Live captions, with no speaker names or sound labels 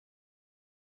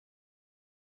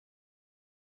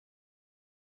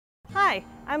Hi,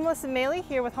 I'm Melissa Maley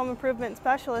here with Home Improvement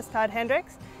Specialist Todd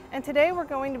Hendricks, and today we're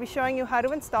going to be showing you how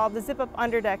to install the Zip-Up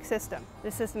UnderDeck system.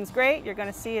 This system's great. You're going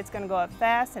to see it's going to go up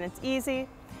fast and it's easy,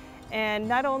 and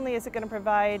not only is it going to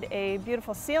provide a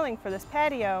beautiful ceiling for this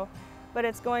patio, but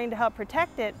it's going to help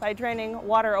protect it by draining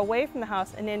water away from the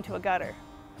house and into a gutter.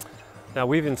 Now,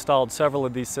 we've installed several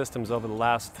of these systems over the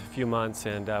last few months,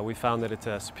 and we found that it's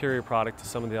a superior product to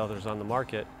some of the others on the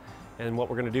market. And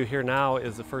what we're going to do here now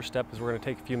is the first step is we're going to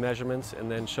take a few measurements and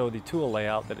then show the tool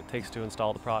layout that it takes to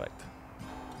install the product.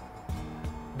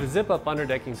 The Zip-Up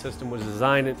Underdecking System was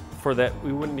designed for that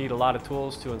we wouldn't need a lot of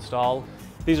tools to install.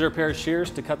 These are a pair of shears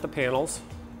to cut the panels.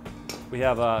 We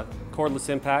have a cordless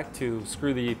impact to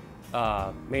screw the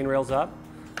main rails up.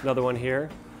 Another one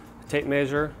here, a tape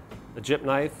measure, a jip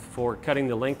knife for cutting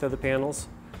the length of the panels,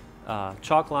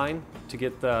 chalk line to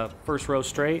get the first row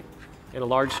straight, and a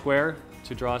large square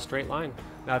to draw a straight line.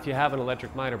 Now, if you have an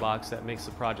electric miter box, that makes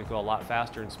the project go a lot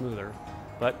faster and smoother,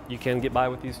 but you can get by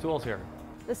with these tools here.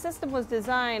 The system was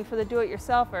designed for the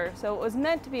do-it-yourselfer, so it was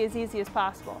meant to be as easy as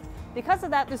possible. Because of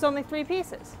that, there's only 3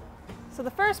 pieces. So the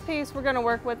first piece we're going to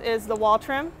work with is the wall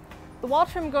trim. The wall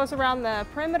trim goes around the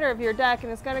perimeter of your deck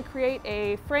and it's going to create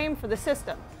a frame for the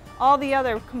system. All the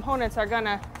other components are going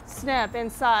to snap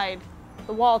inside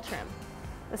the wall trim.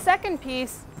 The second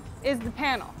piece is the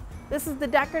panel. This is the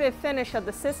decorative finish of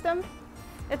the system.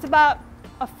 It's about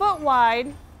a foot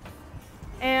wide,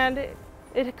 and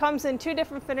it comes in 2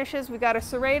 different finishes. We got a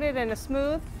serrated and a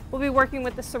smooth. We'll be working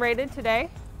with the serrated today.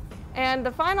 And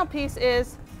the final piece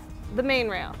is the main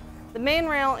rail. The main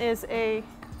rail is a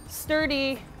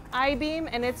sturdy I-beam,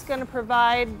 and it's going to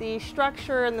provide the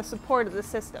structure and the support of the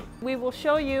system. We will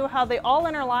show you how they all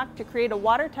interlock to create a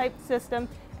watertight system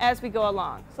as we go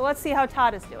along. So let's see how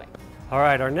Todd is doing. All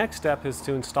right, our next step is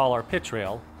to install our pitch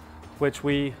rail, which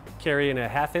we carry in a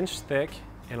 1/2 inch thick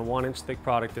and a 1 inch thick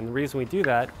product. And the reason we do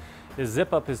that is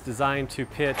Zip-Up is designed to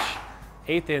pitch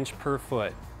 1/8 inch per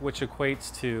foot, which equates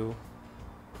to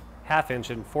 1/2 inch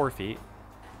and 4 feet.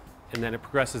 And then it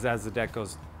progresses as the deck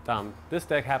goes down. This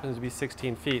deck happens to be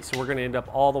 16 feet, so we're going to end up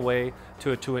all the way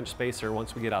to a 2 inch spacer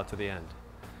once we get out to the end.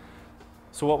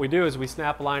 So what we do is we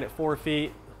snap a line at 4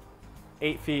 feet,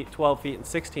 8 feet, 12 feet, and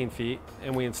 16 feet,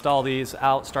 and we install these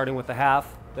out starting with a 1/2,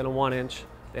 then a 1 inch,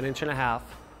 then 1.5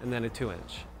 inches, and then a 2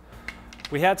 inch.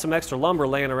 We had some extra lumber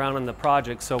laying around in the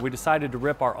project, so we decided to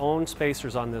rip our own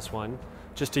spacers on this one,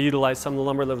 just to utilize some of the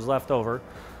lumber that was left over.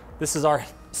 This is our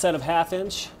set of 1/2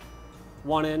 inch,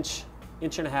 1 inch,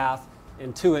 1.5 inches,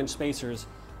 and 2 inch spacers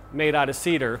made out of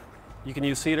cedar. You can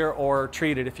use cedar or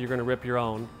treated if you're going to rip your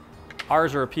own.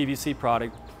 Ours are a PVC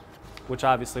product, which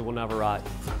obviously will never rot.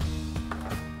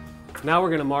 Now we're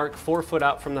going to mark 4 foot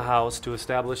out from the house to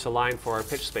establish a line for our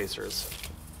pitch spacers.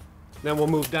 Then we'll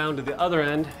move down to the other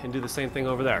end and do the same thing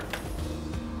over there.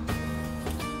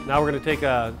 Now we're going to take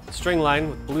a string line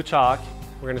with blue chalk.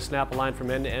 We're going to snap a line from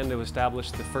end to end to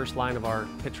establish the first line of our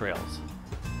pitch rails.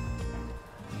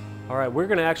 All right, we're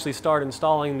going to actually start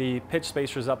installing the pitch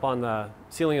spacers up on the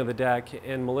ceiling of the deck,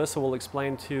 and Melissa will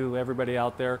explain to everybody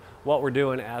out there what we're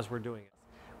doing as we're doing it.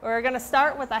 We're going to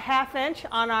start with a 1/2 inch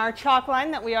on our chalk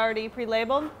line that we already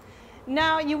pre-labeled.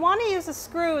 Now you want to use a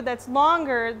screw that's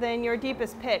longer than your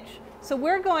deepest pitch. So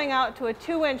we're going out to a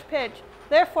 2 inch pitch,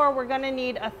 therefore we're going to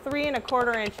need a 3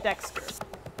 1/4 inch deck screw.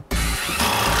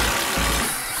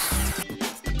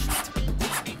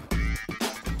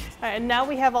 All right, and now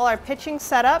we have all our pitching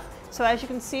set up. So as you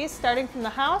can see, starting from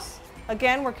the house,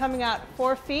 again we're coming out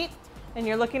 4 feet, and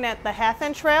you're looking at the 1/2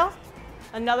 inch rail,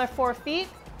 another 4 feet.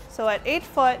 So at 8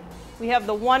 foot, we have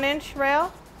the 1 inch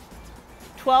rail.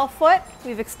 12 foot,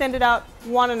 we've extended out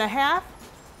 1.5,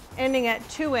 ending at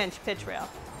 2 inch pitch rail.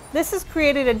 This has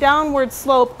created a downward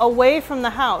slope away from the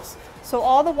house. So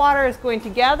all the water is going to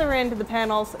gather into the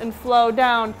panels and flow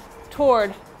down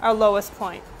toward our lowest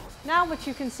point. Now what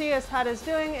you can see as Todd is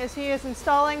doing is he is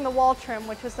installing the wall trim,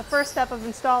 which is the first step of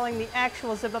installing the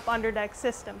actual Zip-Up UnderDeck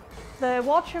system. The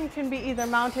wall trim can be either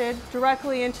mounted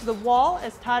directly into the wall,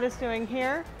 as Todd is doing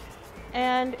here,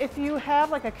 and if you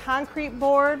have like a concrete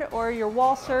board or your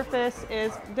wall surface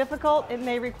is difficult, it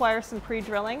may require some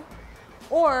pre-drilling.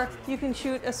 Or you can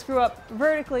shoot a screw up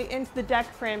vertically into the deck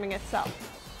framing itself.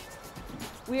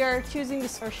 We are choosing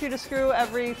to shoot a screw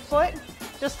every foot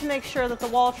just to make sure that the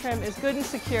wall trim is good and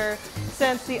secure,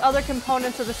 since the other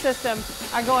components of the system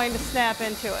are going to snap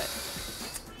into it.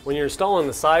 When you're installing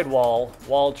the sidewall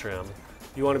wall trim,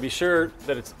 you want to be sure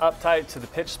that it's uptight to the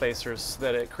pitch spacers so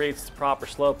that it creates the proper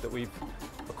slope that we've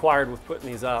acquired with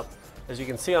putting these up. As you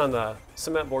can see on the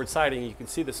cement board siding, you can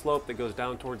see the slope that goes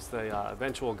down towards the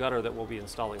eventual gutter that we'll be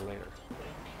installing later.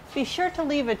 Be sure to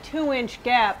leave a 2 inch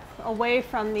gap away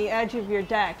from the edge of your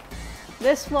deck.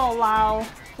 This will allow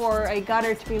for a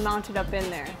gutter to be mounted up in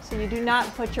there, so you do not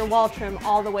put your wall trim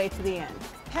all the way to the end.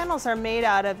 Panels are made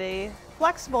out of a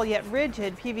flexible yet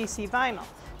rigid PVC vinyl,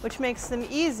 which makes them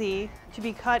easy to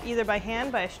be cut either by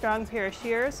hand by a strong pair of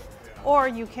shears, or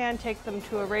you can take them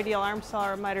to a radial arm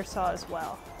saw or miter saw as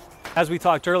well. As we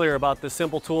talked earlier about the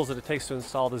simple tools that it takes to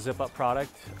install the Zip-Up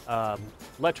product,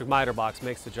 electric miter box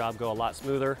makes the job go a lot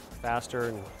smoother, faster,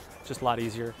 and just a lot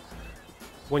easier.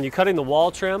 When you're cutting the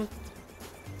wall trim,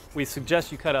 we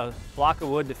suggest you cut a block of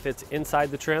wood that fits inside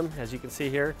the trim, as you can see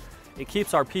here. It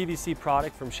keeps our PVC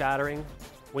product from shattering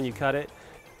when you cut it.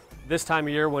 This time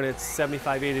of year when it's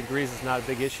 75, 80 degrees, it's not a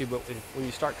big issue, but when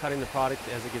you start cutting the product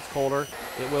as it gets colder,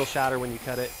 it will shatter when you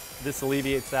cut it. This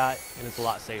alleviates that, and it's a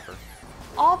lot safer.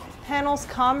 All panels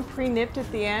come pre-nipped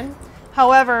at the end.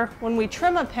 However, when we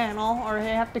trim a panel or you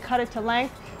have to cut it to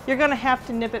length, you're going to have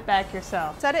to nip it back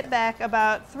yourself. Set it back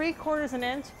about 3/4 an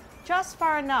inch, just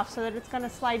far enough so that it's going to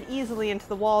slide easily into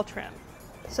the wall trim.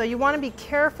 So you want to be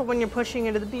careful when you're pushing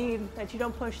into the bead that you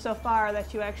don't push so far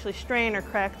that you actually strain or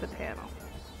crack the panel.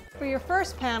 For your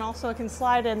first panel, so it can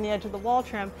slide in the edge of the wall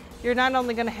trim, you're not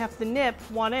only going to have to nip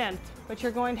one end, but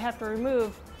you're going to have to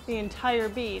remove the entire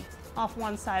bead off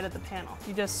one side of the panel.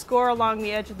 You just score along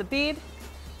the edge of the bead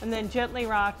and then gently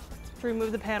rock to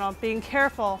remove the panel, being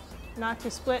careful not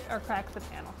to split or crack the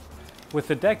panel. With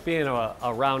the deck being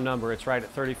a round number, it's right at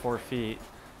 34 feet.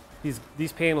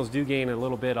 These panels do gain a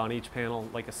little bit on each panel,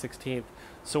 like a 1/16.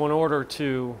 So in order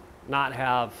to not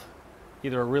have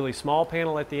either a really small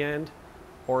panel at the end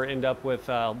or end up with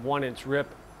a 1-inch rip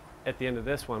at the end of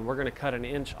this one, we're going to cut 1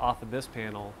 inch off of this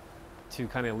panel to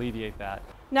kind of alleviate that.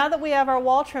 Now that we have our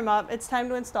wall trim up, it's time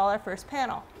to install our first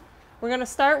panel. We're going to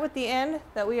start with the end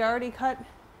that we already cut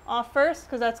off first,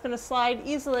 because that's going to slide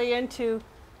easily into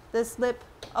this lip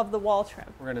of the wall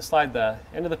trim. We're going to slide the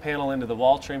end of the panel into the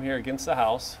wall trim here against the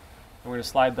house. And we're going to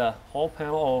slide the whole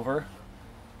panel over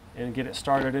and get it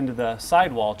started into the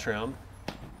side wall trim.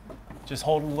 Just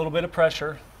holding a little bit of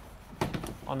pressure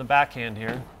on the backhand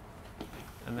here,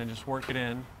 and then just work it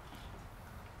in.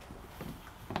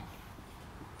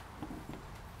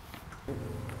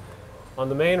 On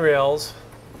the main rails,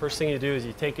 first thing you do is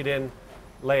you take it in,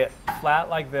 lay it flat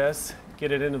like this,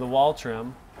 get it into the wall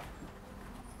trim,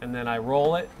 and then I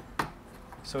roll it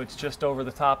so it's just over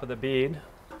the top of the bead.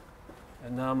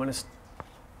 And now I'm going to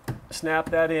snap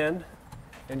that in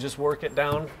and just work it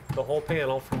down the whole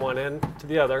panel from one end to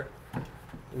the other.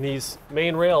 And these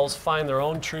main rails find their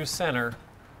own true center,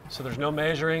 so there's no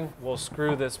measuring. We'll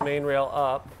screw this main rail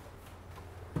up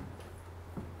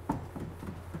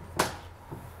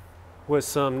with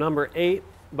some number 8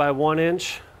 by 1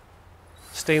 inch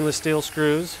stainless steel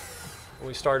screws.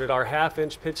 We started our 1/2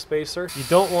 inch pitch spacer. You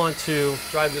don't want to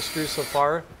drive the screw so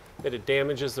far that it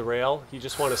damages the rail. You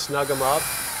just want to snug them up.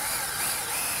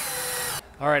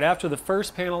 All right, after the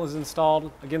first panel is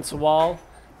installed against the wall,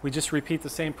 we just repeat the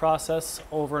same process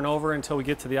over and over until we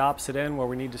get to the opposite end where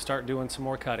we need to start doing some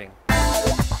more cutting.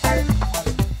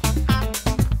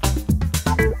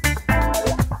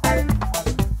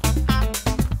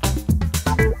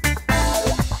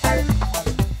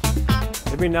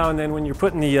 Every now and then when you're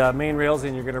putting the main rails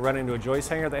in, you're going to run into a joist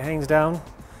hanger that hangs down.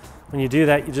 When you do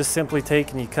that, you just simply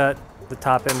take and you cut the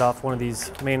top end off one of these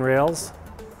main rails,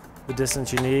 the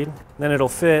distance you need. Then it'll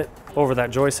fit over that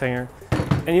joist hanger,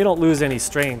 and you don't lose any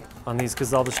strength on these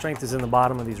because all the strength is in the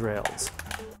bottom of these rails.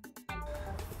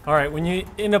 All right, when you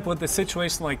end up with a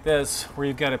situation like this where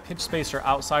you've got a pitch spacer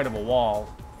outside of a wall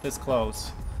this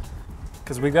close,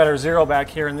 because we've got our 0 back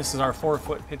here and this is our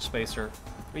 4-foot pitch spacer,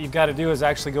 what you've got to do is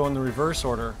actually go in the reverse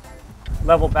order.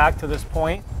 Level back to this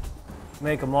point,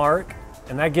 make a mark,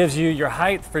 and that gives you your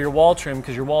height for your wall trim,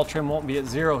 because your wall trim won't be at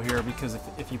 0 here, because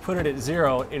if you put it at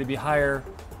 0, it'd be higher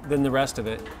than the rest of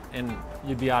it and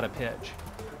you'd be out of pitch.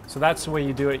 So that's the way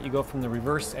you do it. You go from the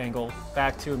reverse angle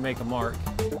back to and make a mark.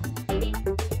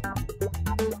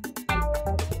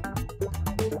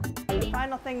 The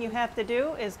final thing you have to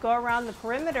do is go around the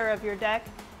perimeter of your deck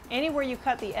anywhere you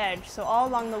cut the edge, so all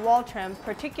along the wall trim,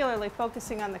 particularly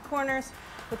focusing on the corners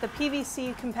with a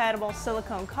PVC compatible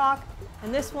silicone caulk,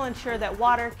 and this will ensure that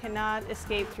water cannot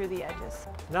escape through the edges.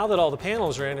 Now that all the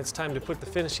panels are in, it's time to put the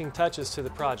finishing touches to the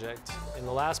project. And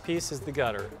the last piece is the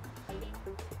gutter.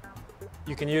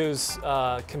 You can use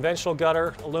conventional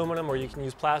gutter, aluminum, or you can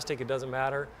use plastic, it doesn't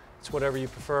matter. It's whatever you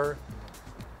prefer.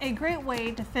 A great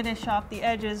way to finish off the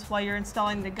edges while you're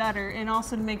installing the gutter, and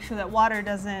also to make sure that water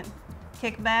doesn't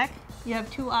kick back, you have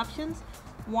 2 options.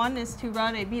 One is to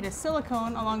run a bead of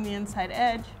silicone along the inside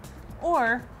edge,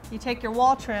 or you take your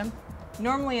wall trim,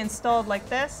 normally installed like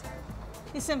this,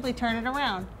 you simply turn it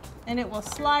around and it will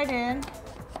slide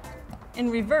in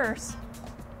reverse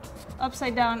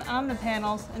upside down on the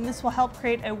panels, and this will help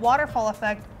create a waterfall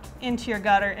effect into your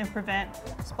gutter and prevent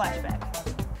splashback.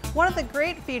 One of the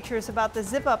great features about the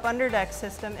Zip-Up UnderDeck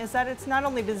system is that it's not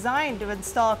only designed to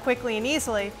install quickly and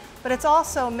easily, but it's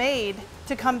also made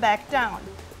to come back down.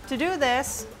 To do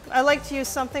this, I like to use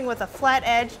something with a flat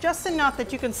edge, just enough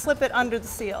that you can slip it under the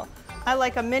seal. I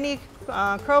like a mini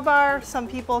crowbar. Some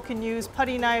people can use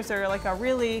putty knives or like a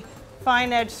really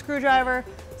fine edge screwdriver,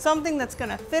 something that's going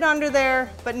to fit under there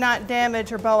but not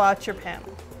damage or bow out your panel.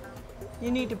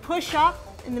 You need to push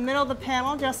up in the middle of the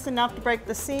panel just enough to break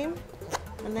the seam,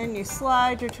 and then you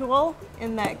slide your tool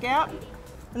in that gap,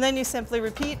 and then you simply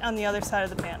repeat on the other side of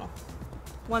the panel.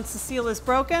 Once the seal is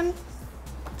broken,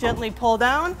 gently pull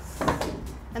down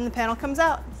and the panel comes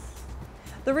out.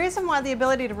 The reason why the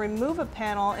ability to remove a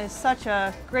panel is such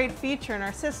a great feature in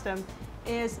our system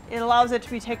is it allows it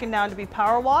to be taken down to be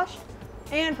power washed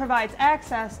and provides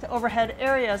access to overhead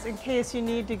areas in case you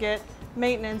need to get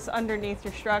maintenance underneath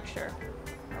your structure.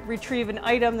 Retrieve an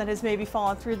item that has maybe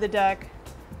fallen through the deck,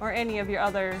 or any of your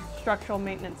other structural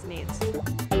maintenance needs.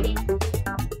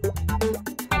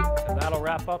 And that'll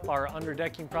wrap up our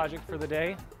underdecking project for the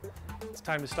day. It's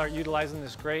time to start utilizing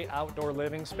this great outdoor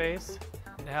living space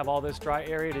and have all this dry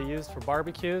area to use for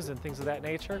barbecues and things of that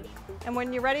nature. And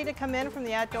when you're ready to come in from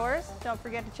the outdoors, don't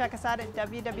forget to check us out at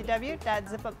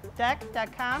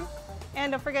www.zipupdeck.com,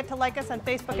 and don't forget to like us on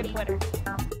Facebook and Twitter.